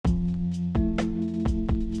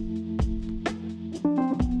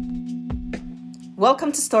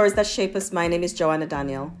Welcome to Stories That Shape Us. My name is Joanna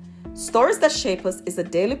Daniel. Stories That Shape Us is a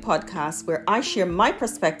daily podcast where I share my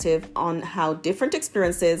perspective on how different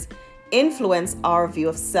experiences influence our view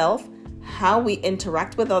of self, how we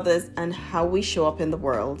interact with others, and how we show up in the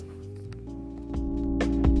world.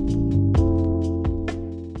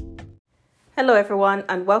 Hello everyone,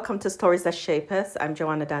 and welcome to Stories That Shape Us. I'm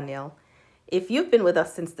Joanna Daniel. If you've been with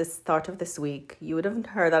us since the start of this week, you would have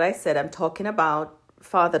heard that I said I'm talking about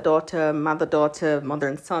father-daughter, mother-daughter, mother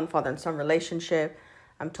and son, father and son relationship.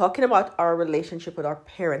 I'm talking about our relationship with our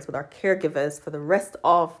parents, with our caregivers for the rest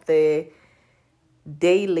of the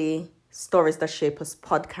daily Stories That Shape Us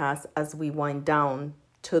podcast as we wind down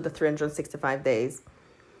to the 365 days.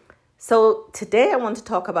 So today I want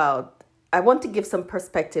to give some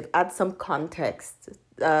perspective, add some context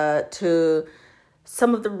to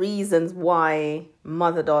some of the reasons why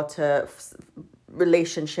mother-daughter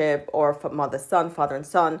relationship or for mother-son, father and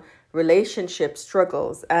son relationship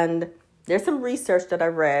struggles. And there's some research that I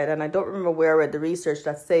read, and I don't remember where I read the research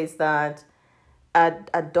that says that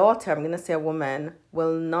a daughter, I'm going to say a woman,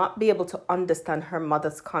 will not be able to understand her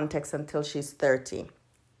mother's context until she's 30.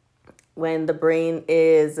 When the brain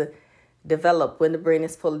is developed, when the brain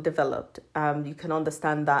is fully developed, you can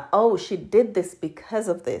understand that, oh, she did this because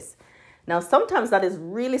of this. Now, sometimes that is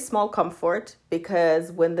really small comfort,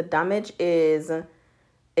 because when the damage is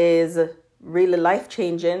really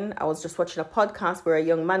life-changing. I was just watching a podcast where a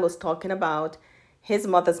young man was talking about his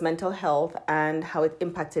mother's mental health and how it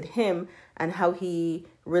impacted him and how he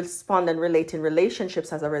responded and relate in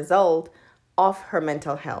relationships as a result of her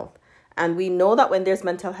mental health. And we know that when there's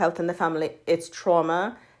mental health in the family, it's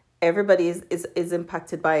trauma. Everybody is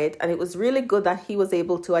impacted by it. And it was really good that he was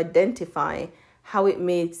able to identify how it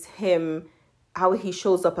makes him, how he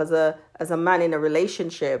shows up as a man in a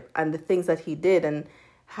relationship, and the things that he did and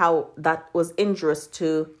how that was injurious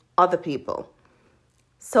to other people.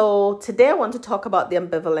 So today I want to talk about the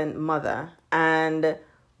ambivalent mother and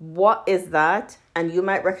what is that? And you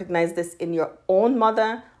might recognize this in your own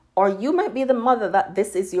mother, or you might be the mother that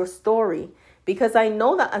this is your story. Because I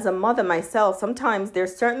know that as a mother myself, sometimes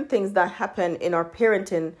there's certain things that happen in our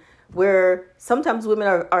parenting where sometimes women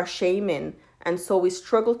are shaming. And so we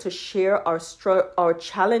struggle to share our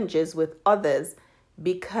challenges with others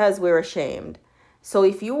because we're ashamed. So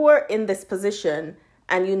if you were in this position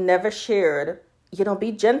and you never shared,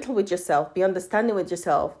 be gentle with yourself, be understanding with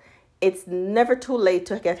yourself. It's never too late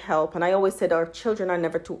to get help. And I always said our children are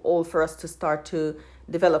never too old for us to start to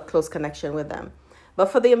develop close connection with them.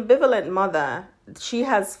 But for the ambivalent mother, she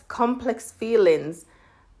has complex feelings,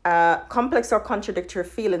 complex or contradictory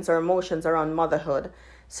feelings or emotions around motherhood.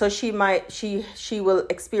 So she will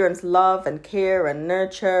experience love and care and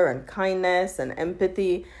nurture and kindness and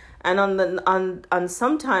empathy. And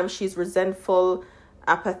sometimes she's resentful,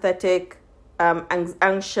 apathetic,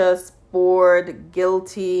 anxious, bored,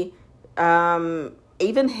 guilty,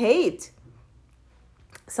 even hate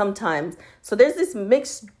sometimes. So there's this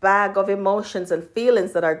mixed bag of emotions and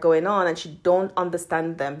feelings that are going on, and she don't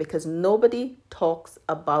understand them because nobody talks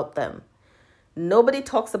about them. Nobody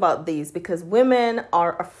talks about these because women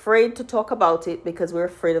are afraid to talk about it because we're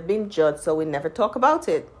afraid of being judged, so we never talk about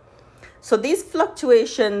it. So these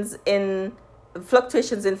fluctuations in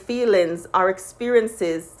feelings are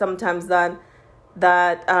experiences sometimes that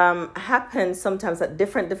happen sometimes at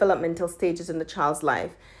different developmental stages in the child's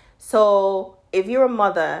life. So if you're a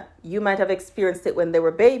mother, you might have experienced it when they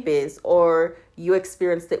were babies, or you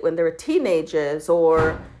experienced it when they were teenagers,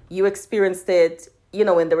 or you experienced it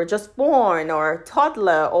when they were just born, or a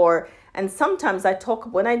toddler, and sometimes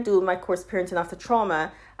when I do my course Parenting After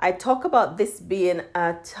Trauma, I talk about this being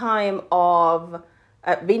a time of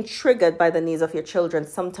being triggered by the needs of your children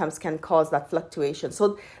sometimes can cause that fluctuation.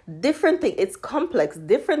 So different things, it's complex.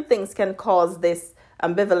 Different things can cause this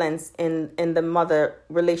ambivalence in the mother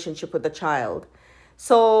relationship with the child.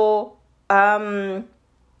 So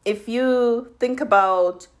if you think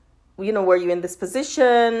about, were you in this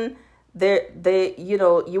position,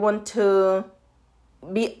 you want to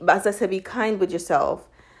be, as I said, be kind with yourself.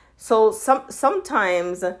 So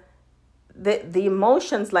sometimes the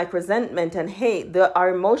emotions like resentment and hate, there are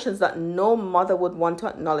emotions that no mother would want to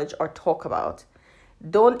acknowledge or talk about.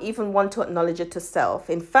 Don't even want to acknowledge it to self.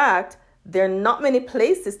 In fact, there are not many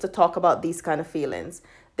places to talk about these kind of feelings.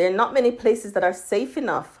 There are not many places that are safe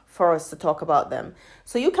enough for us to talk about them.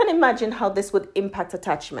 So you can imagine how this would impact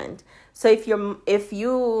attachment. So if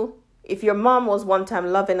your mom was one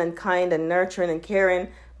time loving and kind and nurturing and caring,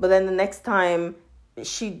 but then the next time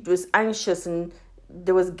she was anxious and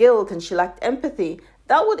there was guilt and she lacked empathy,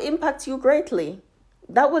 that would impact you greatly.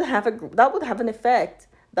 That would have an effect.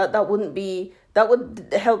 That wouldn't be, that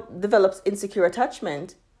would help develop insecure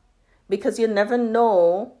attachment, because you never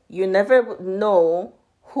know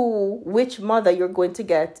which mother you're going to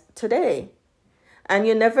get today. And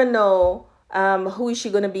you never know who is she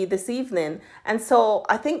going to be this evening. And so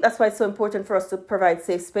I think that's why it's so important for us to provide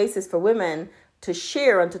safe spaces for women to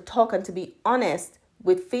share and to talk and to be honest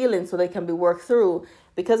with feelings so they can be worked through.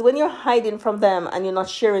 Because when you're hiding from them and you're not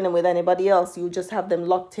sharing them with anybody else, you just have them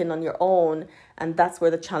locked in on your own. And that's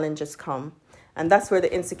where the challenges come. And that's where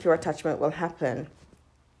the insecure attachment will happen.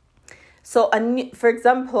 So, for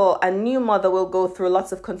example, a new mother will go through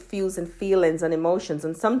lots of confusing feelings and emotions.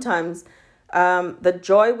 And sometimes the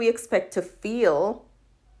joy we expect to feel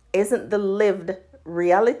isn't the lived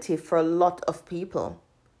reality for a lot of people.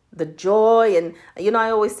 The joy, and I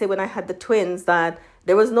always say when I had the twins that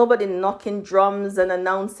there was nobody knocking drums and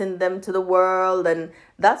announcing them to the world, and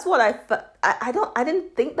that's what I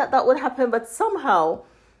didn't think that would happen, but somehow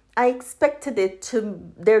I expected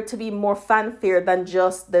there to be more fanfare than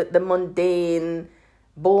just the mundane,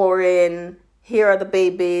 boring. Here are the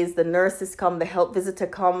babies, the nurses come, the health visitor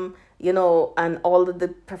come, and all of the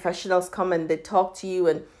professionals come and they talk to you.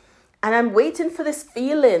 And I'm waiting for this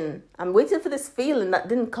feeling. That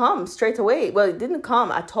didn't come straight away. Well, it didn't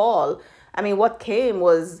come at all. I mean, what came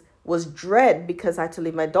was dread, because I had to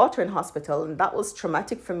leave my daughter in hospital. And that was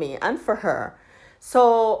traumatic for me and for her.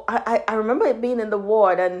 So I remember being in the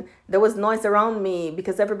ward and there was noise around me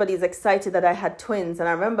because everybody's excited that I had twins. And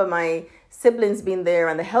I remember my siblings being there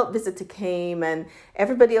and the health visitor came and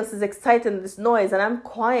everybody else is excited and this noise. And I'm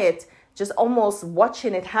quiet, just almost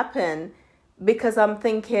watching it happen, because I'm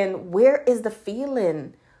thinking, where is the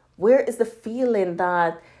feeling? Where is the feeling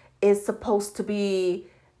that is supposed to be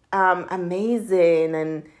amazing,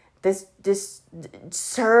 and this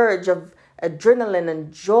surge of adrenaline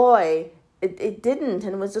and joy? It didn't,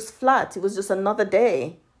 and it was just flat. It was just another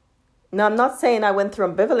day. Now, I'm not saying I went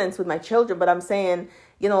through ambivalence with my children, but I'm saying,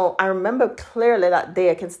 I remember clearly that day.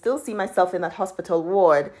 I can still see myself in that hospital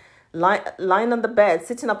ward, lying on the bed,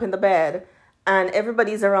 sitting up in the bed, and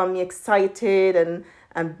everybody's around me excited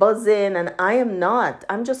and buzzing, and I am not.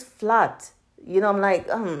 I'm just flat. I'm like,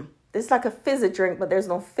 this is like a fizzy drink, but there's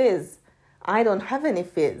no fizz. I don't have any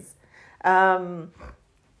fizz. And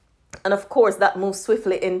of course, that moved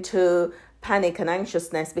swiftly into panic and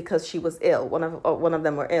anxiousness because she was ill. One of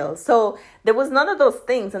them were ill. So there was none of those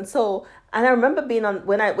things. And I remember being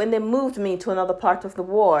when they moved me to another part of the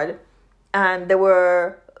ward, and there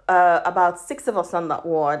were about 6 of us on that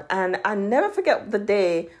ward. And I never forget the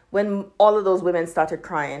day when all of those women started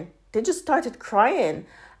crying. They just started crying.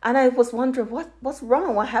 And I was wondering, what's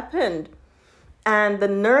wrong? What happened? And the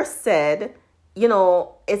nurse said,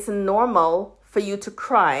 it's normal for you to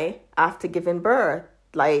cry after giving birth.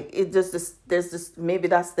 Like, it just there's this, maybe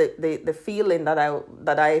that's the feeling that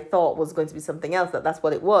I thought was going to be something else, that's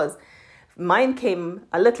what it was. Mine came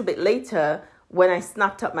a little bit later when I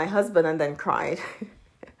snapped up my husband and then cried.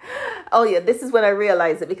 Oh yeah, this is when I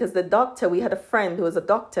realized it, because we had a friend who was a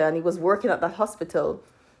doctor and he was working at that hospital,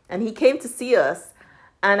 and he came to see us,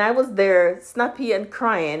 and I was there snappy and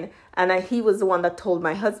crying, and he was the one that told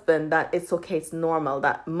my husband that it's okay, it's normal,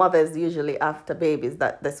 that mothers usually after babies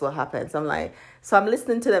that this will happen. So I'm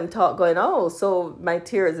listening to them talk, going, oh, so my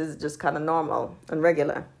tears is just kind of normal and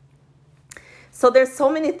regular. So there's so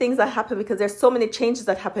many things that happen because there's so many changes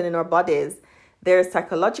that happen in our bodies. There's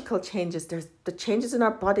psychological changes. There's the changes in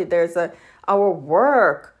our body. There's our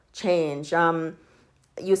work change.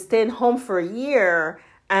 You staying home for a year.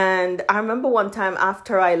 And I remember one time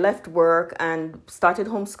after I left work and started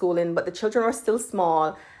homeschooling, but the children were still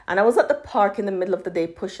small. And I was at the park in the middle of the day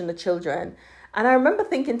pushing the children. And I remember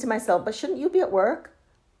thinking to myself, but shouldn't you be at work?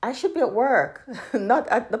 I should be at work, not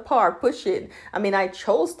at the park pushing. I mean, I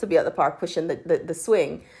chose to be at the park pushing the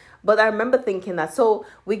swing. But I remember thinking that. So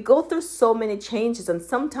we go through so many changes, and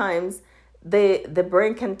sometimes the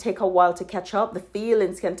brain can take a while to catch up. The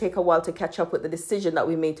feelings can take a while to catch up with the decision that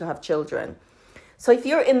we made to have children. So if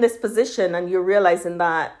you're in this position and you're realizing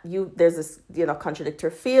that there's this,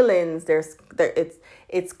 contradictory feelings,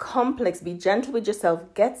 it's complex, be gentle with yourself,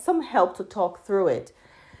 get some help to talk through it.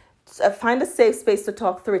 Find a safe space to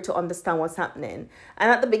talk through it, to understand what's happening.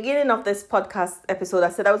 And at the beginning of this podcast episode, I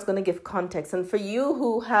said I was going to give context. And for you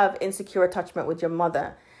who have insecure attachment with your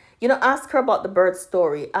mother, ask her about the birth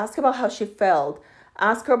story. Ask her about how she felt.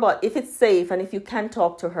 Ask her about if it's safe and if you can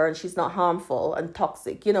talk to her and she's not harmful and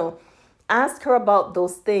toxic, Ask her about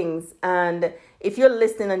those things. And if you're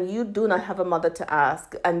listening and you do not have a mother to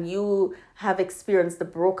ask, and you have experienced the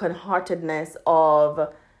brokenheartedness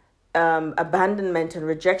of abandonment and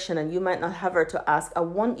rejection, and you might not have her to ask, I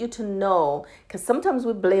want you to know, because sometimes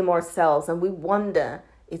we blame ourselves and we wonder,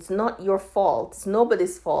 It's not your fault. It's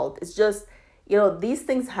nobody's fault. It's just, these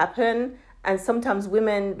things happen. And sometimes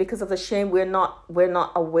women, because of the shame, we're not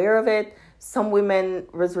aware of it. Some women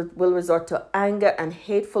will resort to anger and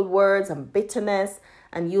hateful words and bitterness.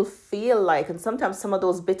 And you'll feel like, and sometimes some of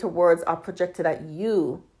those bitter words are projected at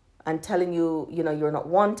you and telling you, you're not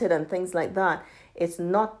wanted and things like that. It's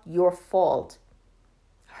not your fault.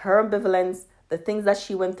 Her ambivalence, the things that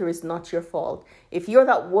she went through, is not your fault. If you're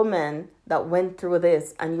that woman that went through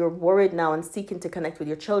this and you're worried now and seeking to connect with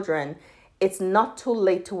your children, it's not too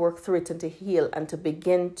late to work through it and to heal and to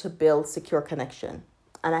begin to build secure connection.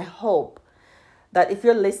 And I hope that if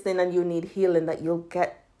you're listening and you need healing, that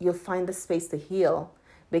you'll find the space to heal,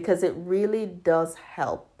 because it really does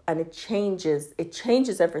help and it changes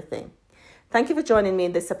everything. Thank you for joining me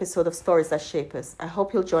in this episode of Stories That Shape Us. I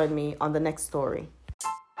hope you'll join me on the next story.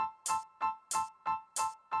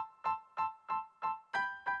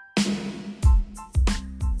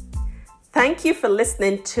 Thank you for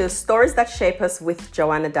listening to Stories That Shape Us with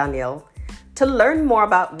Joanna Daniel. To learn more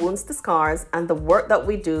about Wounds to Scars and the work that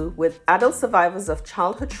we do with adult survivors of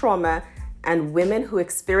childhood trauma and women who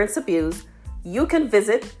experience abuse, you can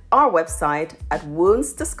visit our website at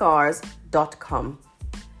woundstoscars.com.